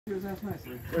What's that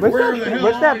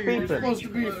beeping? You're supposed to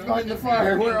be fighting the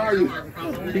fire. Where are you?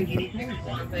 Beeping.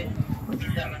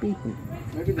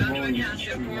 Maybe the volume.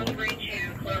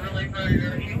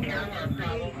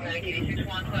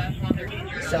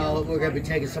 So we're going to be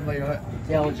taking somebody to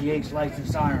the LGH Lights and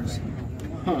Sirens.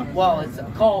 Huh. Well, it's a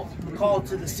call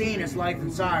to the scene is Lights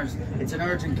and Sirens. It's an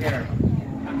urgent care. So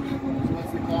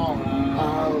what's the call?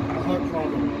 Heart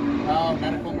problem.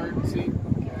 Medical emergency.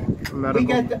 Medical. We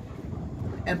get the,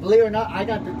 and believe it or not, I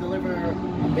got to deliver a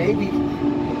baby a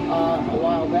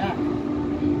while back.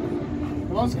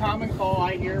 The most common call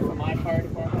I hear from my fire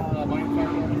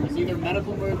department is either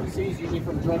medical emergencies, usually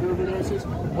from drug overdoses,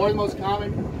 or the most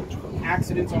common,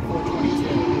 accidents on 422.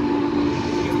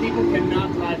 Because people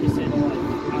cannot drive to save a life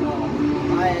at all.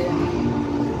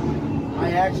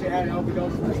 I actually had an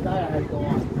overdose of this guy I had to go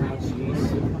on. Oh,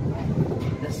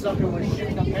 jeez. The sucker was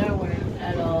shooting up heroin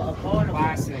at a carnival.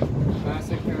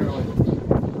 Classic heroin.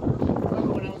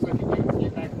 Remember when I was like a young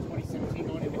kid back in 2017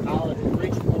 going into college in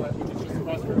Bridgeport, which is just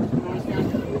across from Norristown,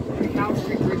 the Count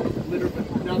Street Bridge was littered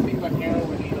with nothing but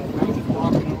heroin needles. I was just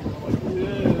walking over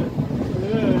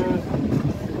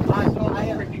like,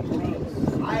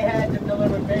 I had to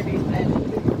deliver baby, and then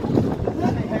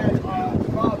they had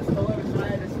probs delivered, so I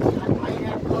didn't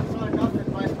have gloves on, nothing,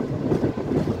 but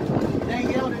they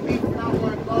yelled at me for not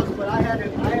wearing gloves, but I had to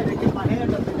get my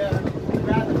hand up there and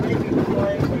grab the baby before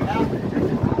anything happened.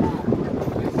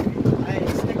 I had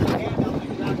to stick my hand up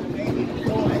and grab the baby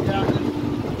before, and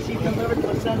she delivered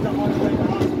placenta on the way to the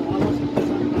hospital. I wasn't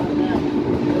concerned about that.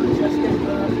 It was just in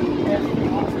the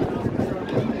hospital.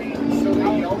 so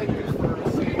they yelled at you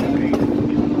for saying that baby.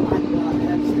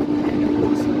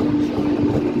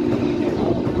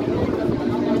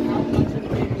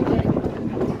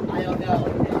 I don't know.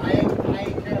 I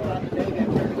ain't care about the baby. I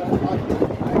cared about the mother.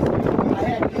 I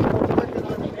had people working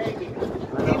on the baby. He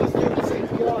was doing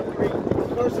CPR.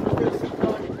 The person was doing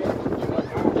CPR on the baby.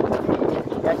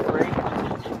 That's great.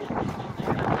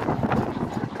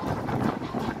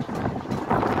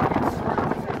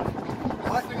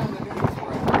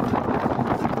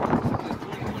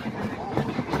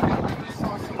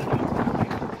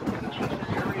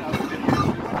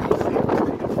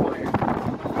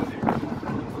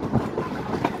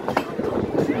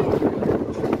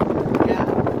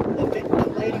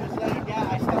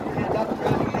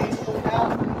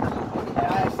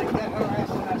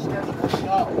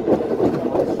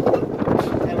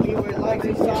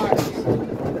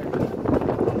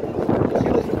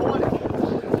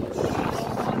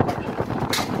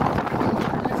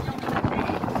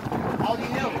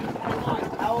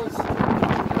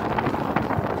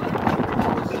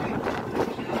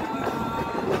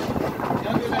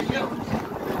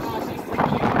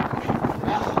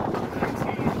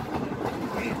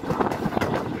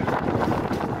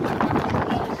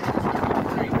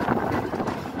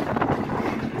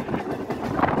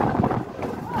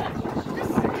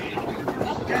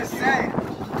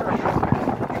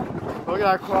 Look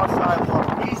at that cross-eyed look.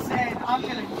 He said, "I'm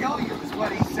gonna kill you," is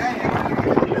what he's saying.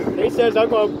 He says I'm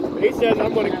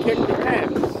gonna kick the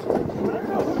pants.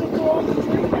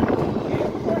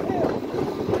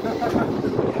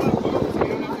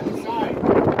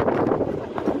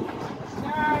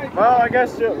 Well, I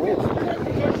guess it.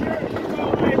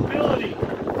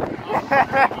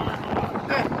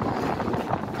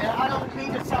 And I don't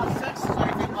mean to sound sexist or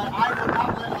anything, but I would not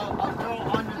let a girl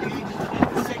under the age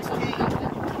of 16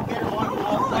 get one of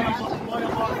our parties.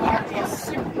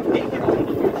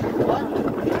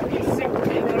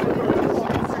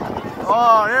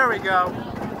 Oh, there we go.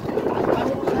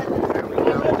 There we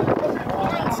go. Oh,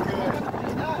 that's good.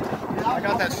 I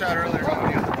got that shot earlier.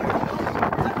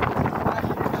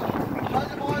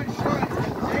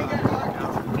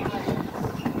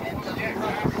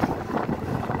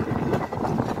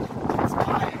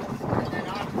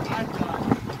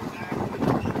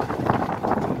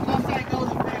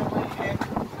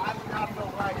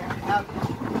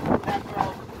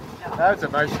 That's a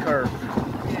nice curve.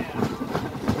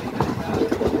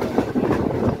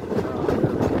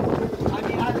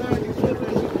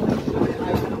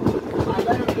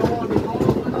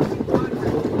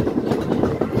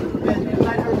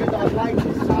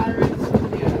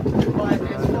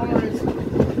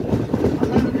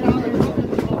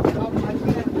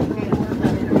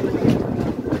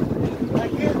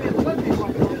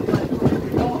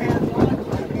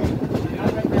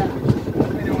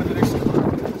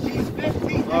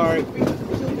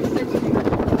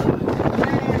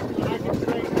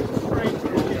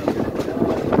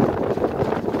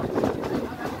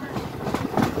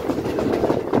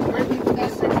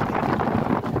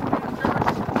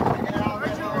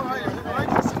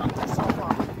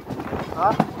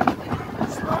 Huh? You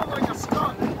smell like a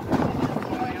skunk.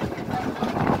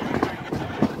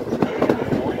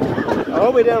 I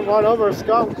hope we didn't run over a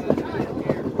skunk.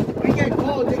 We get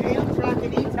called the Amtrak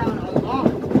in E-Town a lot.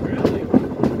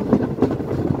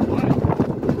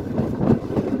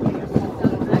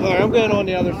 Alright, I'm going on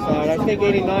the other side. I think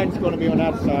 89 is going to be on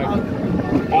that side.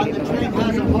 On the train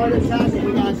has a heart attack and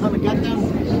we gotta come and get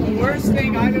them. The worst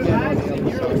thing I've ever had in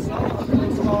here was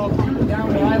called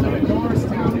down where I live in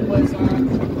Norristown. It was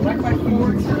right by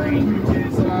Ford train, which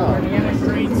is where the Anna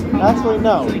trains come. Actually,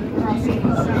 no. Across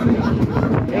 87.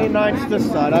 89's this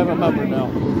side. I remember now.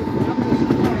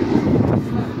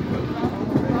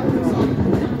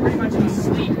 Pretty much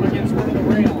asleep against one of the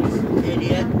rails.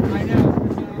 Idiot. I know.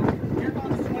 Here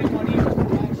comes 21 Eagles,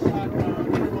 black shot,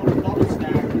 turbo double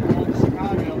stack going to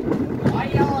Chicago. I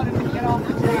yell at him to get off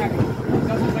the track. He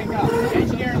doesn't wake up. The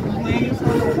engineer plays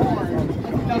on the horn.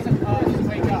 He doesn't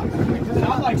wake up. And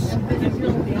I'm like screaming. The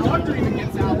conductor even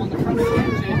gets out on the front of the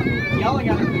engine, yelling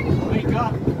at him to wake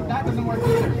up. That doesn't work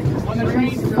either. When the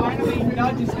train finally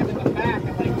nudges him in the back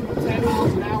at like 10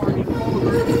 miles an hour and he full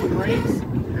emergency brakes,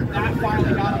 that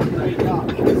finally got him to wake up.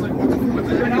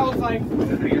 And I was like,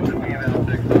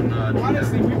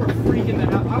 honestly, we were freaking the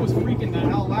hell. I was freaking the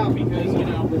hell out because, you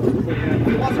know,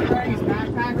 he wasn't wearing his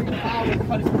backpack and the plow would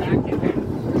cut his back in.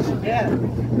 Yeah.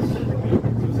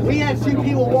 We had two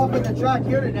people walking the track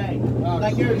here today.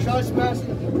 Like here at Strasburg.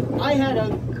 I had a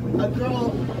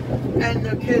girl and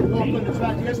the kid walking the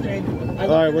track yesterday.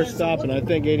 Alright, we're stopping. I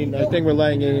think we're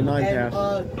letting 89 And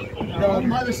pass. the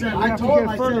mother said, I told him,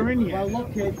 I said, well,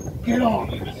 look kid, get off.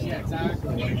 Yeah,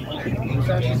 exactly.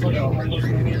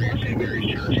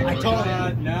 I told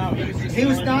him. No, He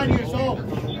was 9 years old.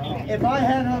 If I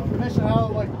had her permission,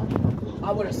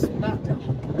 I would have smacked him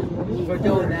for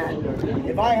doing that.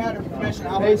 If I had her permission,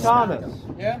 I would Hey, have smacked Thomas.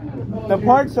 him. Yeah. The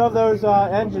parts of those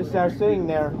engines that are sitting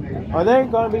there, are they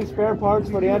going to be spare parts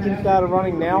for the engines that are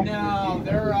running now? No,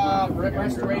 they're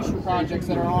restoration projects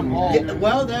that are on hold. Yeah,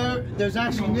 well, there's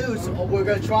actually news. We're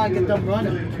going to try and get them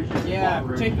running. Yeah,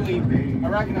 particularly, I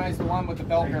recognize the one with the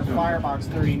Belker Firebox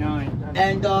 39.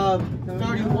 And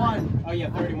 31. Oh yeah,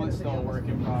 31's still a work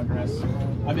in progress.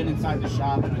 I've been inside the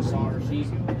shop and I saw her. She's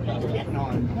getting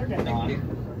on. They're getting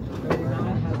on.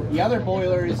 The other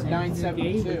boiler is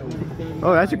 972.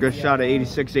 Oh, that's a good shot at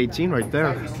 8618 right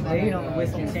there. They don't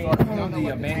whistle tank. I don't know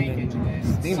what the tank engine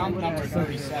is. Some number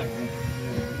 37.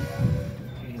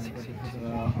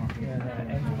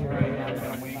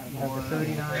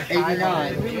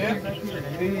 89.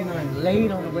 89.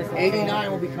 Laid on the whistle.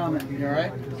 89 will be coming. You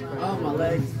alright? Oh, my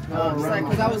legs.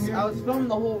 Because I was filming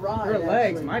the whole ride. Your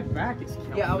legs, actually. my back is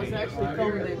killing Yeah, I was actually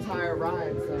filming the entire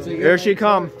ride. So. Here she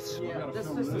comes. Yeah, this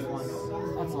is one.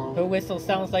 That's all. Her whistle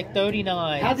sounds like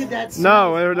 39. How did that sound?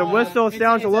 No, the whistle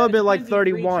sounds a little bit like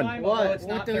 31. What? It's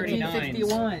not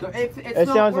 1361. 39. It It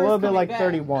sounds a little bit like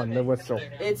 31, the whistle.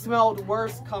 It smelled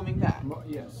worse coming back.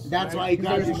 Yes. That's why he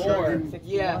got his shirt.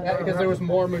 Yeah. Because there was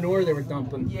more manure they were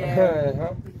dumping.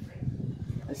 Yeah.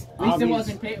 At least it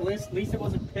wasn't pig. At least it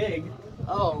wasn't pig.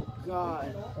 Oh,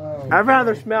 God. I'd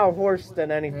rather smell horse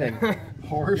than anything.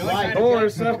 Horse.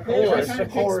 Horse. They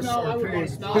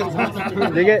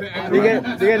get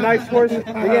nice horse. They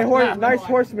get nice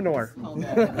horse manure.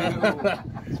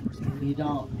 You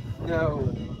don't. No.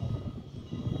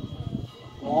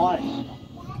 Why?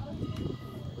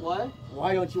 What?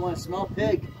 Why don't you want to smell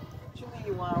pig? What you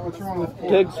mean what's wrong with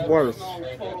Pig's worse.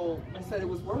 I said it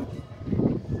was worse.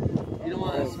 You don't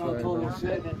want to smell total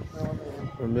shit?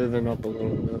 We're moving up a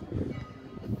little bit.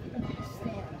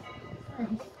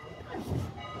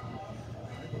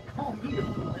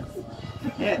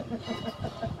 Yeah.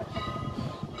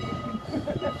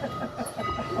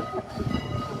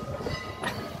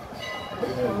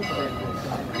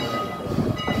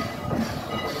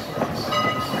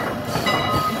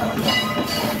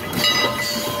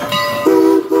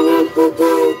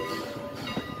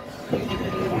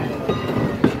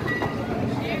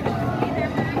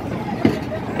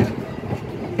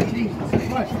 Jesus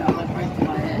Christ, that went right to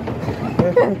my head.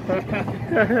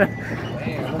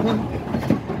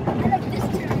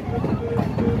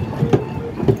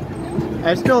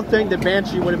 I still think the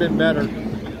Banshee would have been better.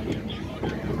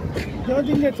 The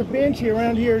only thing that's a banshee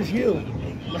around here is you.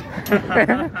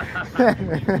 The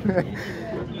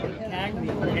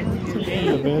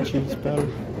Banshee's better.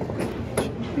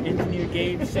 Engineer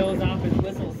Gabe shows off his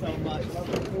whistle so much.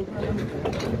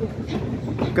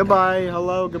 Goodbye,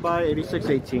 hello, goodbye,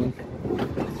 8618.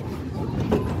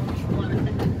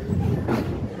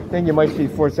 I think you might see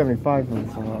 475 from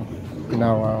for a while.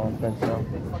 No, I don't think so.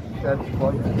 That's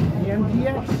plugged in. The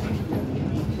MGX.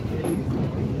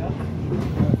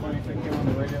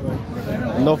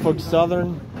 Norfolk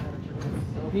Southern.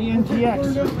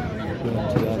 ENTX.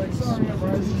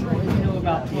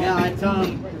 Yeah, I tell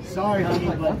him, sorry, honey,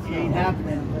 but it ain't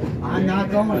happening. I'm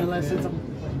not going unless it's a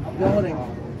building.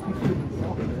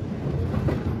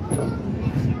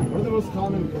 What are the most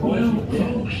common Well,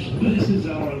 folks, this is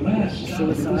our last stop of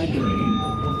this Suicide. train,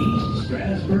 East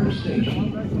Strasburg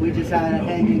Station. We just had a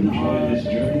hanging This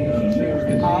journey on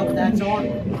American that's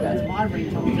on. That's my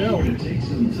ringtone too. take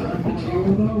some time to tour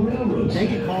of our railroad. They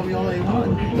can call me all they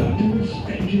want. Conductors,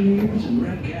 engineers, and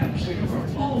red caps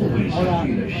are always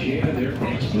happy to share their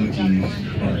expertise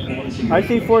enhancing. I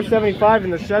see 475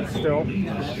 in the shed still.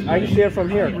 I can see it from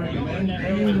here.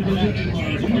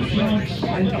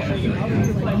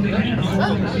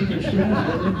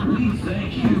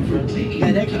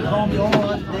 Yeah, they can call me all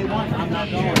they want. I'm not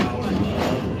going.